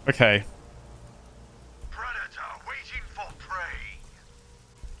man. Okay. Predator waiting for prey.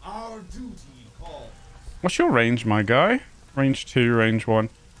 Our duty calls. What's your range, my guy? Range 2, range 1.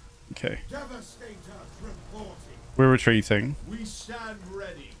 Okay. Devastators reporting. We're retreating. We stand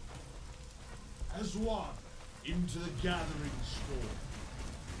ready. As one into the gathering storm.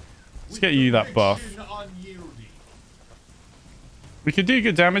 Let's get you that buff. Unyielding. We could do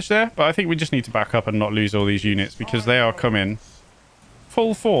good damage there, but I think we just need to back up and not lose all these units because they are coming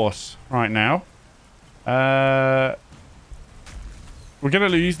full force right now. We're going to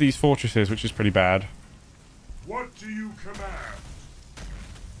lose these fortresses, which is pretty bad. What do you command?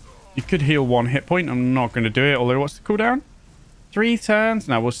 You could heal 1 hit point. I'm not going to do it. Although, what's the cooldown? 3 turns?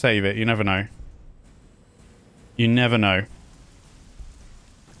 No, we'll save it. You never know. You never know.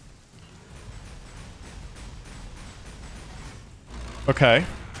 Okay.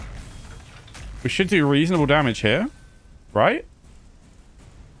 We should do reasonable damage here. Right?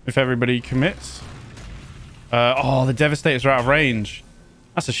 If everybody commits. Oh, the Devastators are out of range.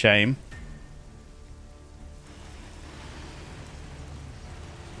 That's a shame.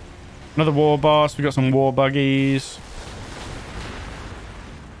 Another war boss. We got some war buggies.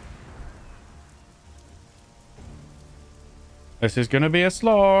 This is going to be a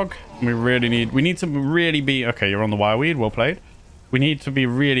slog. We need to really be... Okay, you're on the wireweed. Well played. We need to be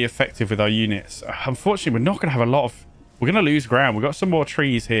really effective with our units. Unfortunately, we're not going to have a lot of... We're going to lose ground. We've got some more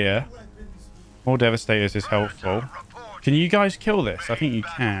trees here. More Devastators is helpful. Can you guys kill this? I think you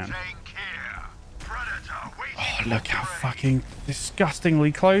can. Oh, look how fucking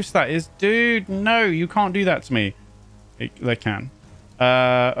disgustingly close that is. Dude, no, you can't do that to me. They can.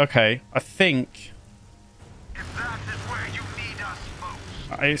 Okay, I think...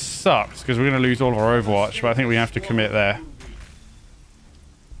 It sucks because we're going to lose all of our Overwatch, but I think we have to commit there.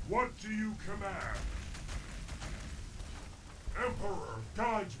 What do you command? Emperor,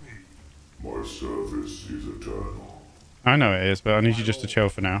 guide me. My service is eternal. I know it is, but I need you just to chill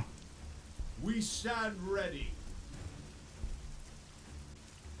for now. We stand ready.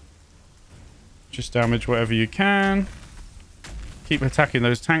 Just damage whatever you can. Keep attacking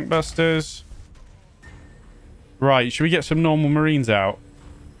those tank busters. Right, should we get some normal Marines out?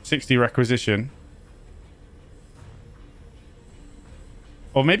 60 requisition.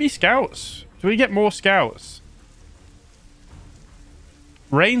 Or maybe scouts. Do we get more scouts?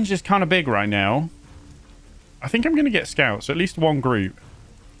 Range is kind of big right now. I think I'm going to get scouts. At least one group.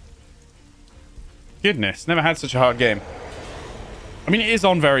 Goodness, never had such a hard game. I mean, it is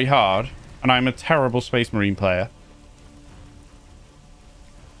on very hard. And I'm a terrible Space Marine player.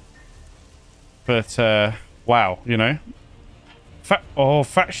 But, wow, you know.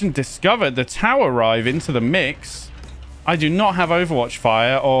 Faction discovered. The Tau arrive into the mix. I do not have Overwatch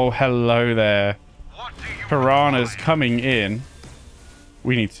fire. Oh, hello there. Piranha's coming in.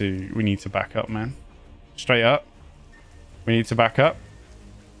 We need to back up, man. Straight up. We need to back up.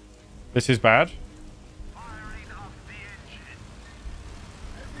 This is bad.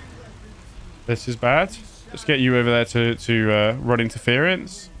 This is bad. Let's get you over there to run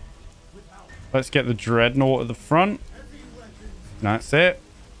interference. Let's get the Dreadnought at the front. That's it.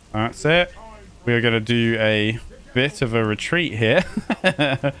 That's it. We are going to do a bit of a retreat here.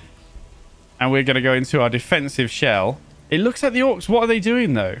 And we're going to go into our defensive shell. It looks like the Orcs. What are they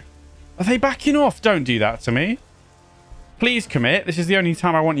doing, though? Are they backing off? Don't do that to me. Please commit. This is the only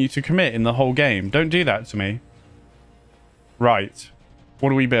time I want you to commit in the whole game. Don't do that to me. Right. What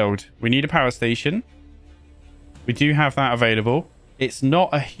do we build? We need a power station. We do have that available. It's not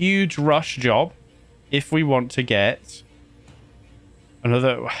a huge rush job if we want to get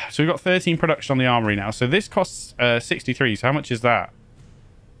another... So we've got 13 production on the armory now. So this costs 63. So how much is that?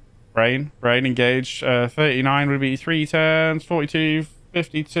 Brain engaged. 39 would be 3 turns. 42,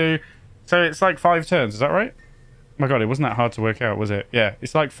 52. So it's like 5 turns. Is that right? Oh my god, it wasn't that hard to work out, was it? Yeah,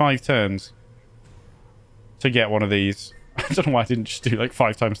 it's like 5 turns to get one of these. I don't know why I didn't just do like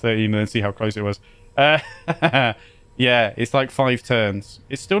 5 times 13 and then see how close it was. Yeah, it's like 5 turns.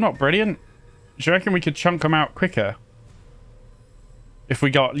 It's still not brilliant. Do you reckon we could chunk them out quicker? If we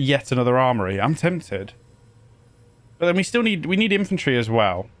got yet another armory? I'm tempted. But then we need infantry as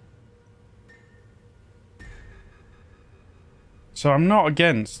well. So I'm not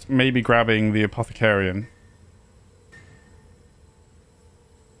against maybe grabbing the Apothecarian.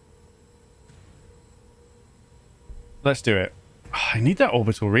 Let's do it. I need that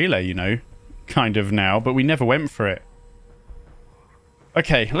orbital relay, you know. Kind of now, but we never went for it.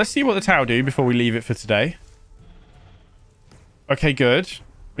 Okay, let's see what the Tau do before we leave it for today. Okay, good.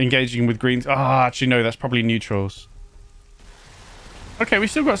 Engaging with greens. Ah, actually, no, that's probably neutrals. Okay, we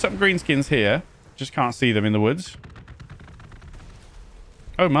still got some greenskins here. Just can't see them in the woods.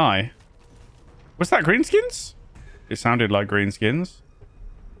 Oh my. Was that greenskins? It sounded like greenskins.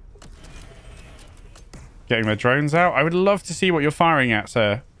 Getting their drones out. I would love to see what you're firing at,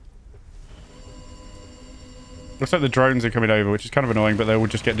 sir. Looks like the drones are coming over, which is kind of annoying, but they will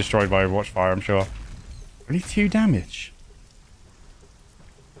just get destroyed by Overwatch fire, I'm sure. Only 2 damage.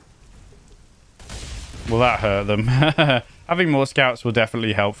 Will that hurt them? Having more scouts will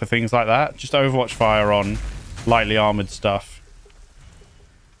definitely help for things like that. Just Overwatch fire on lightly armored stuff.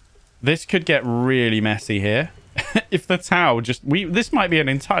 This could get really messy here. If the Tau just... This might be an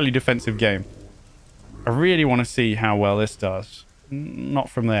entirely defensive game. I really want to see how well this does. Not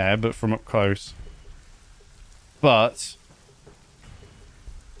from there, but from up close. But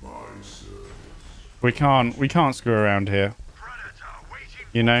We can't screw around here.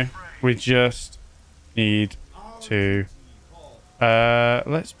 You know, we just need to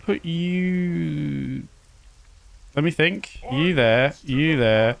let's put you, let me think, you there, you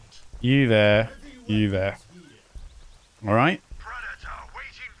there, you there, you there. All right,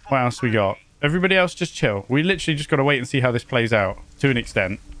 what else we got? Everybody else just chill. We literally just got to wait and see how this plays out to an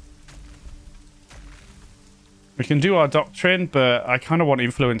extent. We can do our doctrine, but I kind of want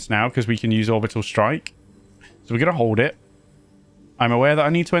influence now because we can use orbital strike. So we're going to hold it. I'm aware that I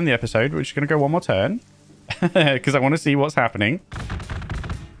need to end the episode. We're just going to go one more turn because I want to see what's happening.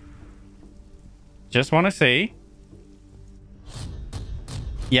 Just want to see.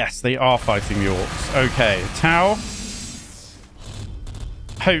 Yes, they are fighting the orcs. Okay, Tau.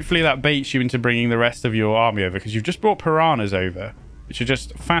 Hopefully that baits you into bringing the rest of your army over because you've just brought piranhas over, which are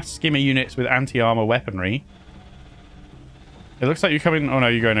just fast skimmer units with anti-armor weaponry. It looks like you're coming... Oh, no,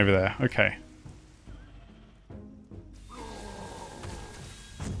 you're going over there. Okay.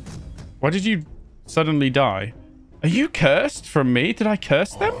 Why did you suddenly die? Are you cursed from me? Did I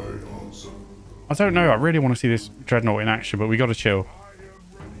curse them? I don't know. I really want to see this dreadnought in action, but we got to chill.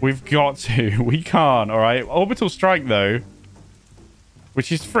 We've got to. We can't, all right? Orbital strike, though,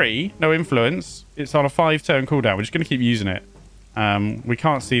 which is free. No influence. It's on a 5-turn cooldown. We're just going to keep using it. We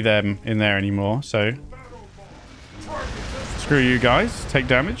can't see them in there anymore, so... Screw you guys. Take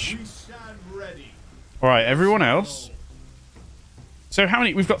damage. All right, everyone else. So how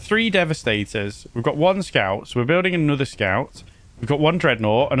many? We've got 3 Devastators. We've got 1 Scout. So we're building another Scout. We've got 1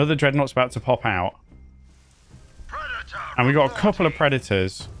 Dreadnought. Another Dreadnought's about to pop out. And we've got a couple of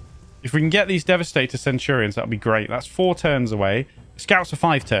Predators. If we can get these Devastator Centurions, that'll be great. That's 4 turns away. Scouts are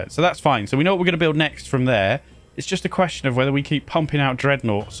 5 turns, so that's fine. So we know what we're going to build next from there. It's just a question of whether we keep pumping out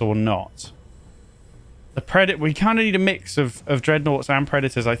Dreadnoughts or not. We kind of need a mix of Dreadnoughts and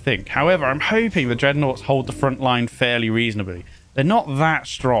Predators, I think. However, I'm hoping the Dreadnoughts hold the front line fairly reasonably. They're not that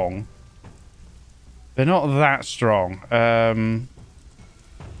strong. They're not that strong.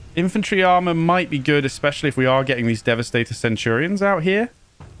 Infantry armor might be good, especially if we are getting these Devastator Centurions out here.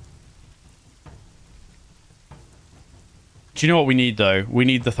 Do you know what we need, though? We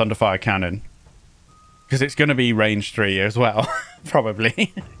need the Thunderfire Cannon. Because it's going to be range 3 as well.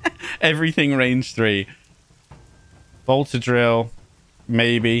 Probably. Everything range 3. Bolter drill,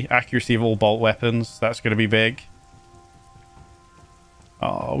 maybe. Accuracy of all bolt weapons. That's going to be big.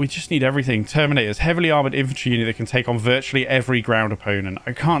 Oh, we just need everything. Terminators, heavily armored infantry unit that can take on virtually every ground opponent.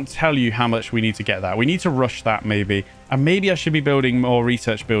 I can't tell you how much we need to get that. We need to rush that, maybe. And maybe I should be building more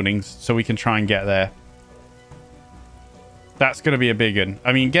research buildings so we can try and get there. That's going to be a big one.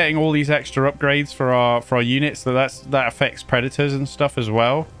 I mean, getting all these extra upgrades for our units, that affects Predators and stuff as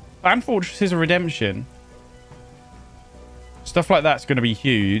well. And Fortresses of Redemption. Stuff like that's going to be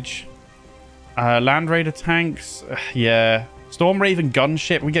huge. Land Raider tanks, yeah. Storm Raven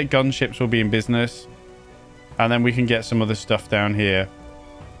gunship. We get gunships, we'll be in business. And then we can get some other stuff down here.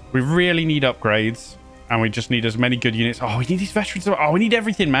 We really need upgrades. And we just need as many good units. Oh, we need these veterans. Oh, we need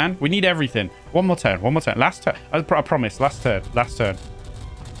everything, man. We need everything. One more turn. One more turn. Last turn. I promise. Last turn. Last turn.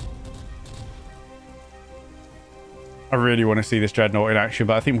 I really want to see this Dreadnought in action,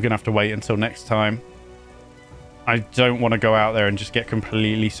 but I think we're going to have to wait until next time. I don't want to go out there and just get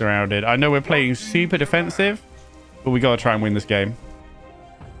completely surrounded. I know we're playing super defensive, but we got to try and win this game.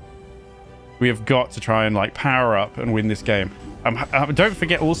 We have got to try and like power up and win this game. Don't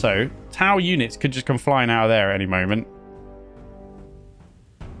forget also, Tau units could just come flying out of there at any moment.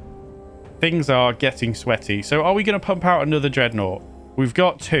 Things are getting sweaty. So are we going to pump out another Dreadnought? We've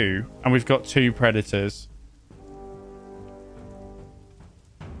got 2, and we've got 2 Predators.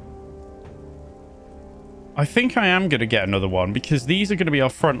 I think I am going to get another one because these are going to be our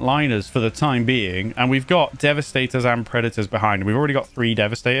frontliners for the time being. And we've got Devastators and Predators behind. We've already got 3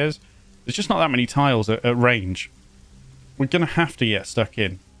 Devastators. There's just not that many tiles at range. We're going to have to get stuck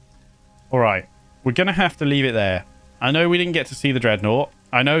in. All right. We're going to have to leave it there. I know we didn't get to see the Dreadnought.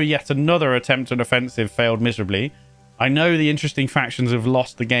 I know yet another attempt at an offensive failed miserably. I know the interesting factions have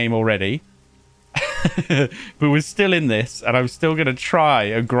lost the game already. But we're still in this, and I'm still going to try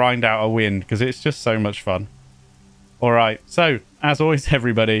and grind out a win because it's just so much fun. All right. So, as always,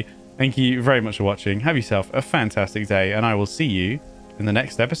 everybody, thank you very much for watching. Have yourself a fantastic day, and I will see you in the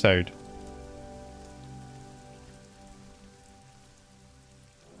next episode.